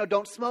restrictive. You know,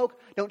 don't smoke,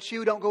 don't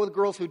chew, don't go with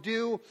girls who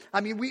do.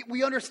 I mean,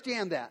 we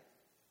understand that.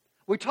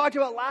 We talked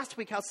about last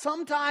week how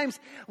sometimes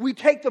we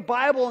take the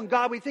Bible and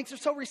God, we think they're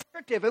so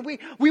restrictive. And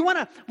we want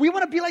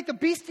to be like the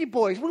Beastie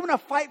Boys. We want to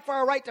fight for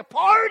our right to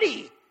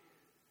party.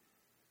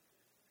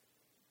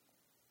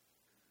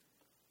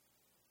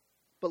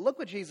 But look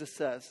what Jesus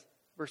says,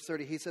 verse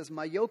 30. He says,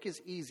 my yoke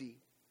is easy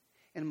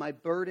and my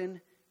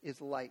burden is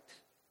light.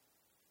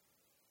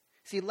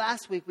 See,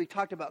 last week we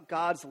talked about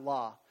God's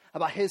law,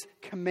 about his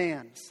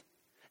commands,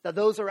 that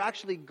those are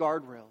actually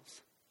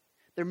guardrails.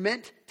 They're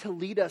meant to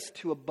lead us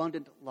to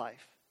abundant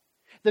life.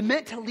 They're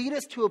meant to lead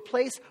us to a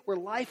place where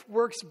life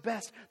works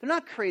best. They're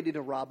not created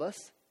to rob us.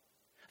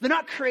 They're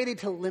not created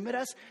to limit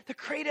us. They're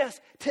created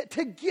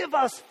to give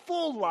us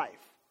full life.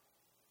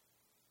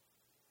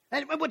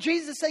 And what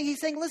Jesus is saying, he's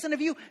saying, listen,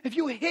 if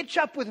you hitch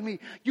up with me,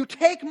 you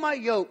take my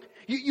yoke,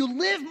 you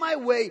live my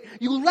way,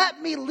 you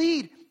let me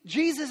lead.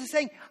 Jesus is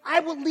saying, I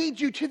will lead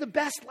you to the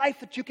best life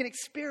that you can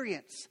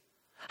experience.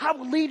 I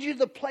will lead you to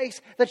the place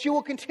that you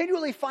will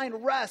continually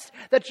find rest,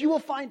 that you will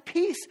find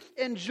peace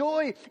and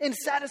joy and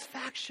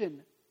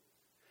satisfaction.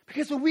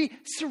 Because when we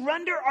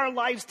surrender our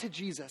lives to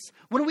Jesus,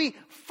 when we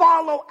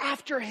follow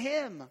after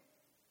him,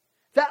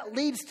 that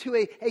leads to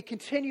a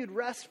continued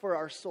rest for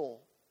our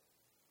soul.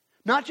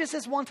 Not just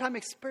this one-time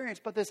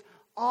experience, but this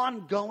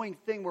ongoing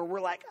thing where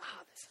we're like,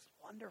 this is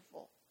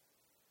wonderful.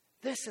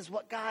 This is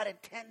what God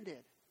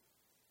intended.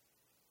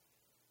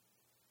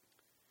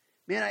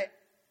 Man,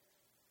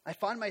 I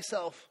find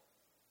myself,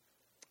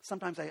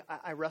 sometimes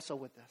I wrestle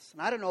with this.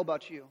 And I don't know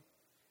about you.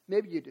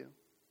 Maybe you do.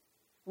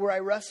 Where I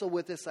wrestle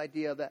with this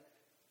idea that,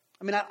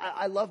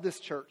 I love this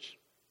church.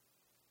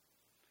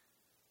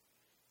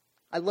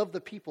 I love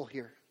the people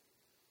here.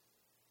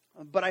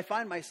 But I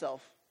find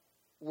myself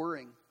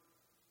worrying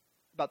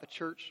about the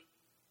church,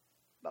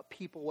 about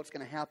people, what's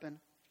going to happen.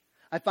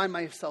 I find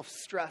myself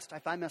stressed. I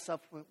find myself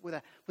with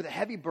a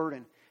heavy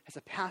burden as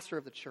a pastor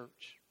of the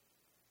church.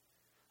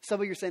 Some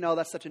of you are saying, oh,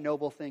 that's such a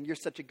noble thing. You're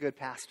such a good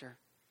pastor.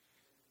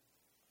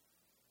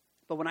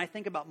 But when I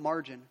think about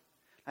margin,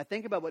 I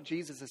think about what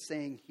Jesus is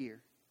saying here.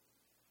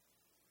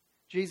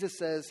 Jesus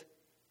says,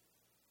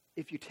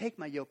 if you take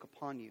my yoke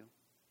upon you,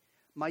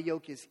 my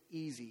yoke is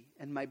easy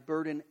and my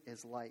burden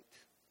is light.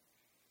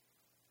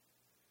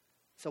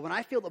 So when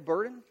I feel the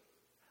burden,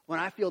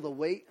 when I feel the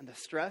weight and the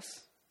stress,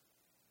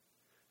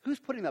 who's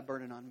putting that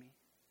burden on me?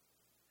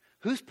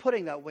 Who's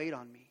putting that weight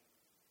on me?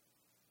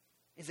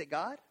 Is it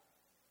God?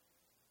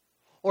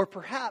 Or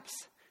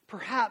perhaps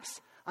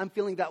I'm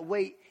feeling that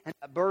weight and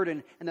that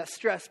burden and that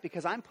stress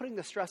because I'm putting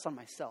the stress on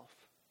myself.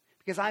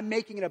 Because I'm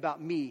making it about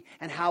me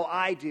and how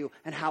I do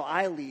and how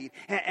I lead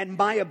and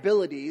my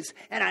abilities.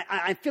 And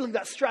I'm feeling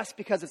that stress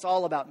because it's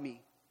all about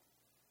me.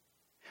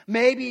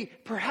 Maybe,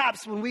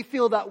 perhaps, when we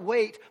feel that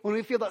weight, when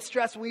we feel that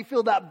stress, when we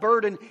feel that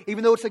burden,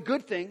 even though it's a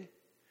good thing,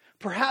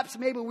 perhaps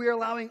maybe we're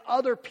allowing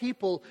other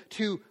people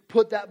to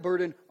put that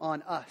burden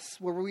on us,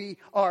 where we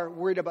are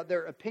worried about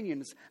their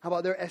opinions,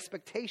 about their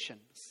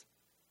expectations.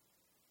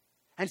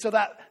 And so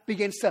that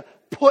begins to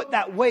put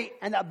that weight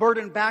and that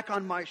burden back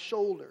on my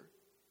shoulder.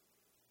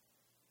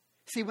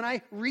 See, when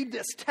I read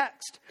this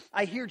text,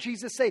 I hear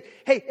Jesus say,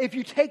 hey, if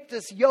you take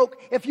this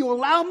yoke, if you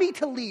allow me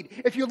to lead,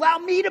 if you allow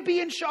me to be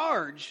in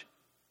charge,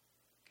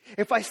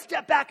 if I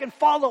step back and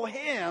follow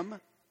him,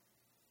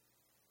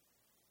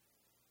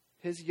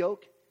 his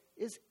yoke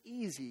is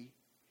easy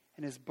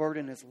and his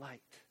burden is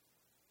light.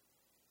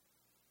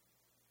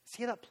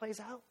 See how that plays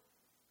out?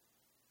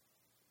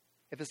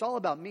 If it's all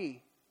about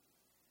me,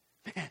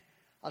 man,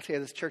 I'll tell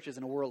you, this church is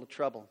in a world of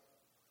trouble.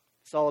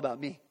 It's all about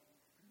me.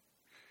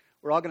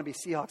 We're all going to be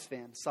Seahawks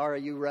fans.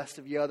 Sorry, you rest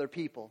of you other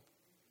people.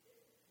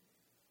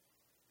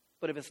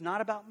 But if it's not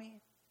about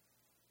me,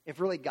 if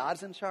really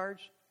God's in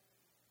charge,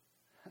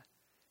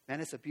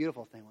 man, it's a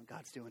beautiful thing what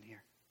God's doing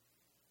here.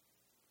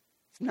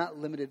 It's not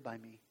limited by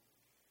me.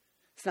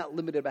 It's not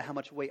limited by how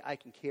much weight I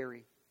can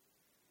carry.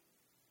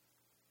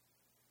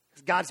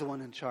 Because God's the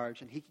one in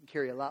charge, and he can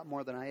carry a lot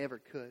more than I ever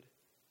could.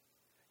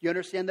 You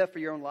understand that for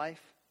your own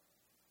life?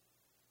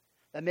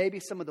 That maybe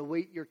some of the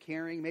weight you're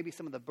carrying, maybe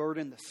some of the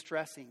burden, the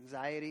stress, the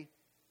anxiety,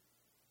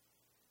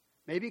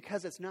 maybe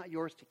because it's not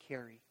yours to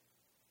carry.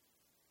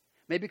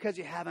 Maybe because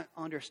you haven't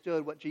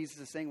understood what Jesus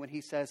is saying when he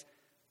says,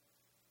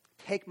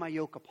 take my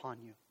yoke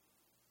upon you.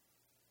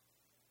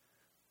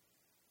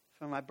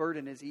 For my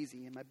burden is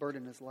easy and my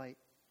burden is light.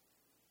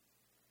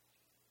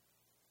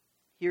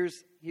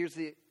 Here's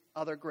the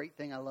other great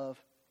thing I love.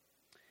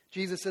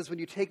 Jesus says, when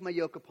you take my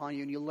yoke upon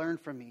you and you learn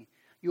from me,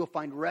 you will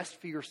find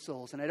rest for your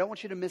souls. And I don't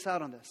want you to miss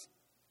out on this.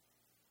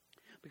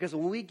 Because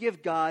when we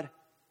give God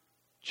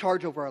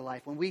charge over our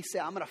life, when we say,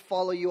 I'm going to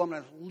follow you, I'm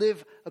going to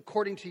live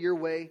according to your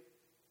way,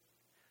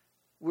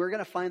 we're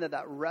going to find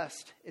that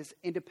rest is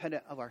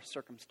independent of our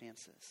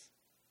circumstances.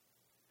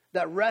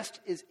 That rest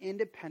is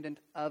independent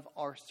of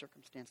our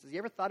circumstances. You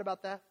ever thought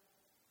about that?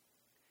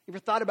 You ever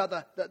thought about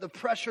the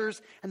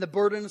pressures and the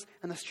burdens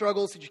and the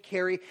struggles that you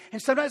carry?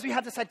 And sometimes we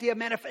have this idea,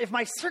 man, if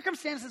my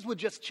circumstances would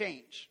just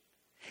change,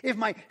 if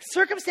my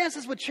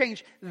circumstances would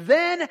change,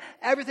 then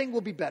everything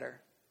will be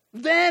better.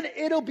 Then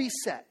it'll be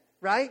set,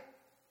 right?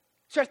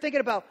 Start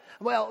thinking about,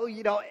 well,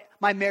 you know,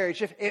 my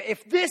marriage.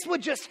 If this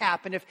would just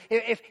happen,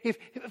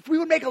 if we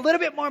would make a little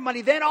bit more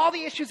money, then all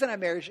the issues in our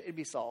marriage would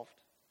be solved.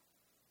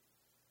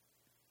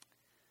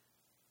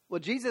 Well,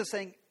 Jesus is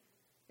saying,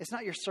 it's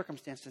not your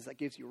circumstances that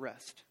gives you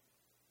rest.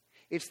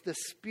 It's the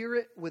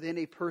spirit within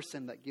a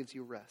person that gives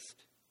you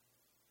rest.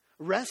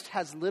 Rest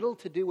has little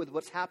to do with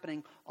what's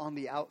happening on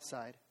the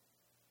outside.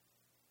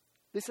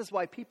 This is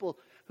why people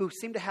who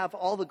seem to have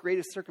all the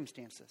greatest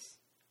circumstances,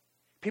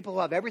 people who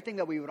have everything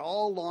that we would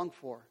all long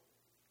for,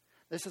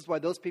 this is why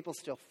those people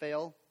still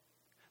fail.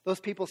 Those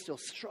people still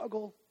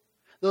struggle.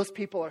 Those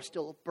people are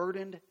still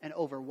burdened and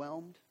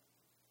overwhelmed.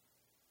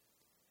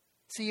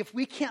 See, if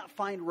we can't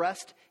find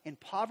rest in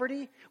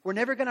poverty, we're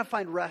never going to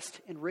find rest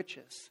in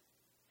riches.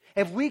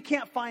 If we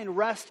can't find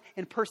rest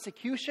in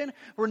persecution,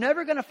 we're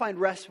never going to find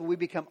rest when we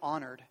become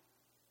honored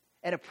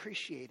and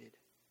appreciated.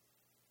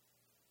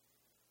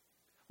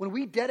 When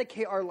we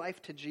dedicate our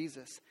life to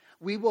Jesus,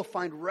 we will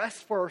find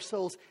rest for our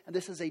souls. And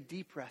this is a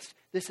deep rest.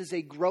 This is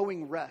a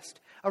growing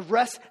rest. A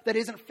rest that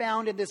isn't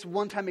found in this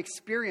one-time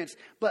experience,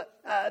 but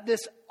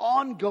this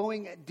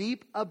ongoing,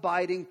 deep,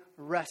 abiding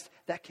rest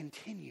that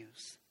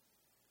continues,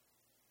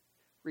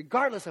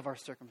 regardless of our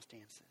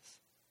circumstances.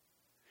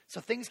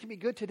 So things can be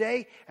good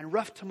today and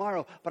rough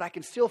tomorrow, but I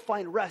can still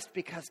find rest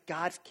because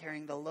God's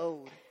carrying the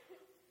load.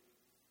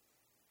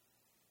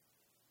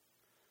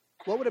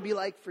 What would it be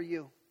like for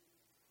you?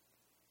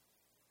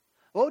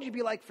 What would it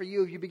be like for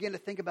you if you begin to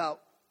think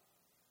about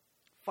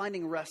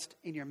finding rest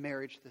in your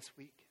marriage this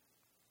week?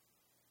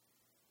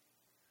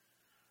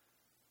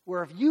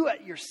 Where if you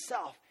at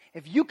yourself,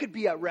 if you could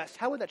be at rest,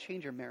 how would that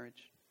change your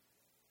marriage?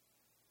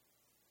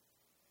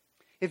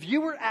 If you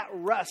were at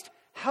rest,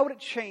 how would it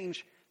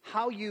change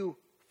how you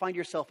find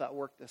yourself at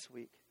work this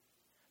week?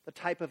 The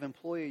type of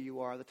employee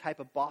you are, the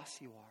type of boss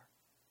you are.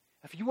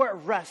 If you were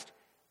at rest,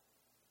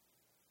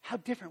 how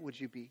different would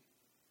you be?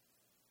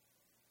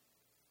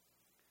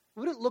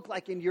 What would it look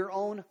like in your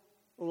own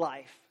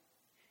life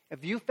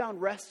if you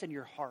found rest in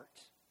your heart?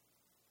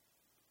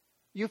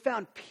 You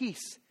found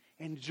peace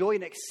and joy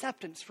and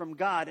acceptance from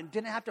God and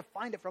didn't have to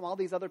find it from all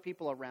these other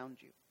people around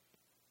you.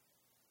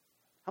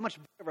 How much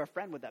better of a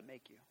friend would that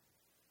make you?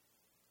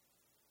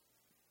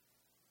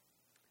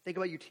 Think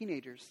about you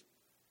teenagers.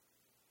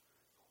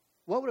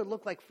 What would it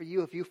look like for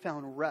you if you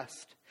found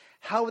rest?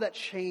 How would that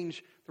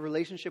change the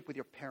relationship with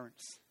your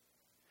parents?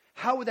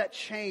 How would that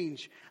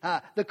change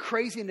the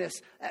craziness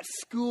at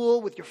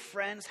school with your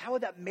friends? How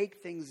would that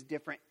make things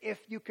different if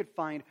you could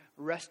find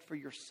rest for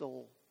your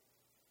soul?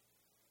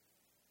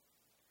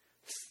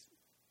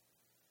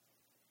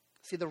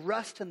 See, the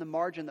rest and the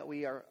margin that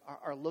we are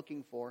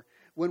looking for,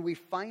 when we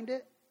find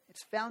it,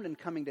 it's found in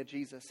coming to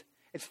Jesus.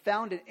 It's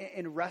found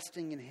in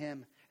resting in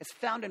Him. It's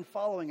found in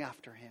following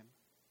after Him.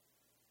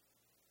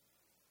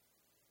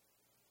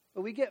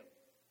 But we get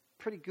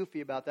pretty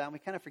goofy about that and we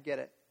kind of forget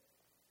it.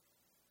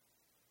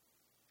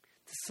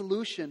 The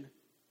solution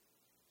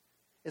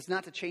is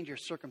not to change your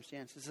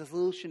circumstances. The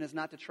solution is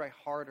not to try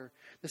harder.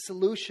 The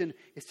solution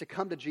is to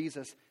come to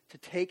Jesus, to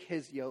take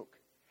His yoke,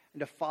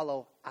 and to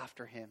follow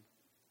after Him.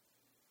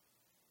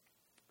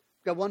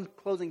 I've got one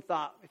closing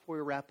thought before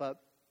we wrap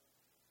up.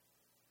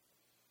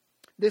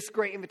 This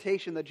great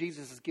invitation that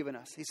Jesus has given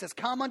us. He says,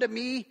 come unto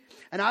me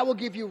and I will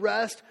give you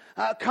rest.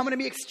 Come unto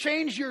me,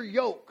 exchange your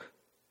yoke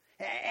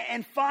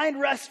and find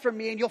rest from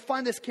me, and you'll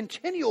find this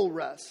continual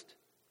rest.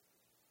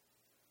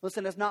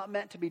 Listen, it's not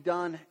meant to be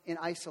done in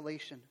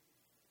isolation.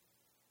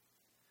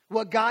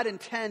 What God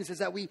intends is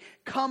that we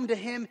come to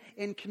Him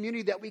in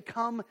community, that we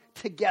come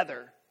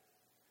together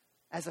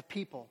as a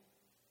people.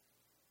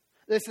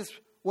 This is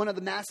one of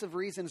the massive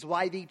reasons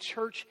why the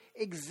church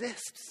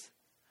exists.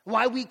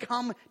 Why we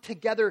come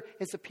together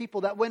as a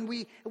people, that when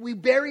we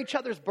bear each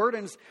other's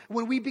burdens,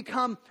 when we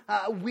become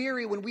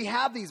weary, when we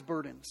have these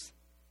burdens,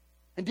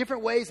 in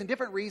different ways, and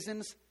different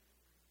reasons,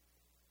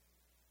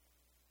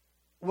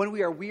 when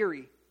we are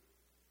weary,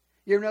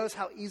 you ever notice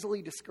how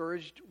easily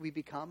discouraged we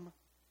become?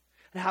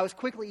 And how it's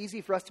quickly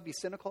easy for us to be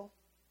cynical?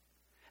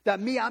 That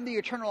I'm the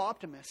eternal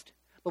optimist.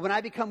 But when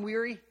I become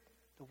weary,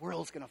 the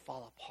world's going to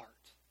fall apart.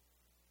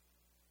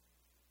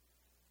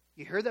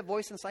 You hear that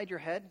voice inside your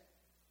head?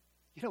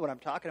 You know what I'm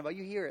talking about.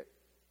 You hear it.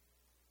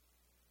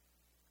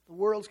 The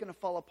world's going to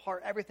fall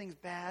apart. Everything's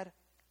bad.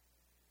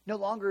 No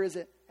longer is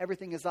it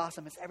everything is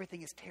awesome. It's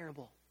everything is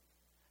terrible.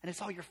 And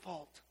it's all your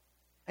fault.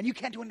 And you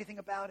can't do anything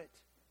about it.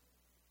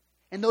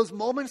 In those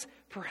moments,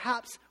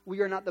 perhaps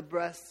we are not the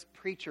best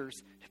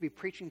preachers to be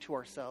preaching to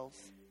ourselves.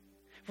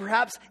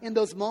 Perhaps in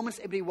those moments,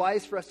 it would be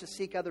wise for us to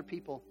seek other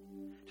people,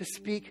 to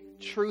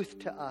speak truth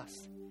to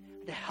us,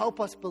 to help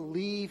us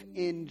believe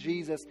in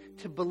Jesus,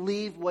 to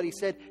believe what He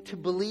said, to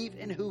believe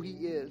in who He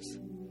is.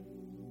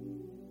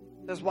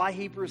 That's why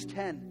Hebrews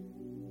 10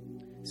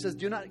 says,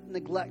 do not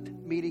neglect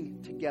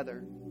meeting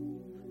together,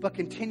 but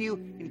continue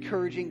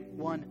encouraging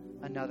one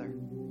another.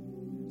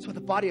 That's what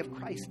the body of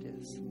Christ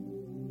is.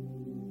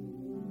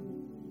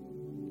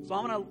 So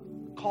I'm going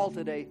to call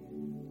today,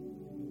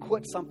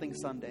 Quit Something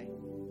Sunday.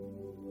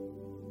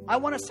 I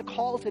want us to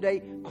call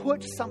today,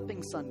 Quit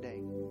Something Sunday.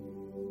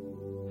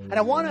 And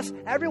I want us,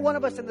 every one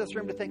of us in this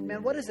room, to think,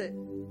 man, what is it?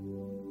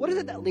 What is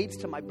it that leads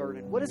to my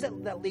burden? What is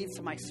it that leads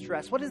to my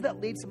stress? What is it that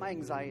leads to my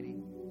anxiety?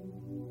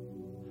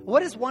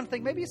 What is one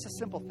thing? Maybe it's a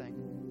simple thing.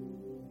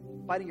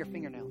 Biting your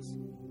fingernails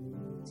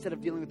instead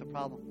of dealing with the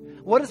problem.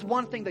 What is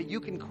one thing that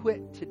you can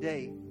quit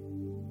today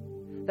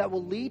that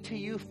will lead to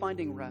you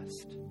finding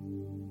rest?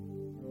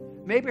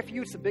 Maybe for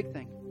you it's a big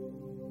thing.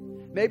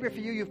 Maybe for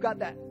you you've got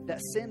that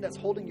sin that's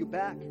holding you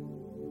back,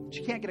 but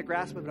you can't get a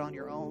grasp of it on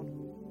your own.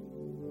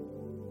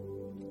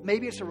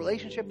 Maybe it's a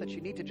relationship that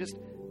you need to just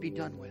be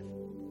done with.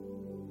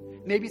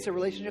 Maybe it's a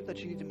relationship that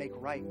you need to make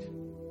right.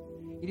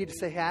 You need to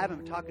say, hey, I haven't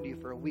been talking to you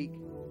for a week,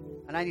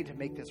 and I need to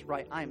make this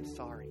right. I am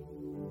sorry.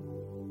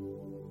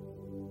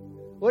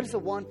 What is the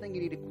one thing you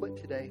need to quit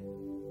today?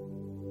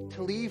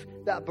 To leave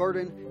that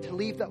burden, to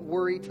leave that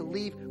worry, to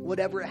leave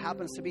whatever it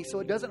happens to be, so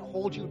it doesn't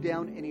hold you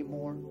down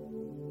anymore.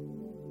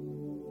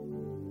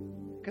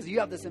 Because you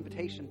have this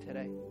invitation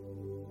today.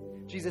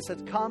 Jesus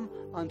says, come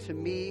unto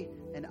me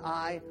and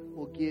I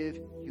will give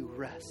you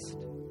rest.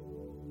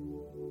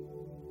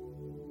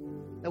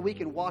 That we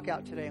can walk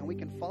out today and we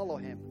can follow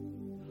Him.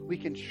 We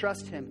can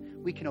trust Him.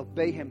 We can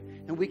obey Him.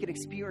 And we can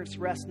experience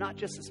rest, not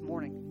just this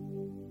morning.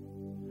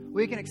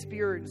 We can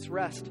experience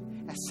rest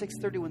at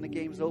 6:30 when the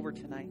game's over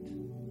tonight.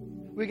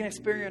 We can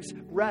experience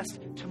rest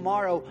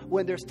tomorrow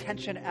when there's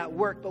tension at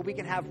work, but we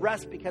can have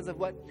rest because of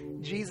what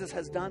Jesus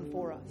has done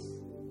for us.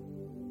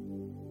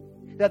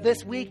 That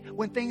this week,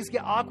 when things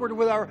get awkward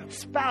with our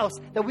spouse,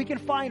 that we can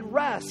find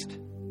rest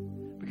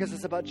because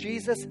it's about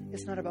Jesus,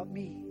 it's not about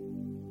me.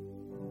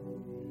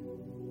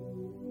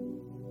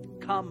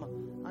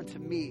 Come unto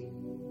me,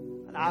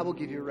 and I will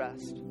give you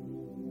rest.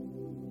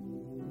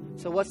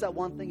 So what's that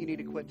one thing you need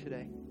to quit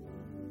today?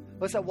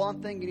 What's that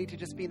one thing you need to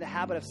just be in the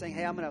habit of saying,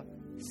 hey, I'm going to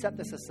set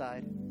this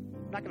aside.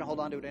 I'm not going to hold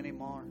on to it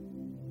anymore.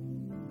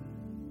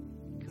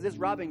 Because it's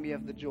robbing me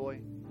of the joy.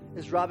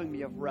 It's robbing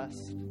me of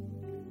rest.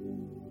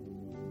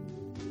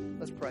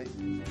 Let's pray.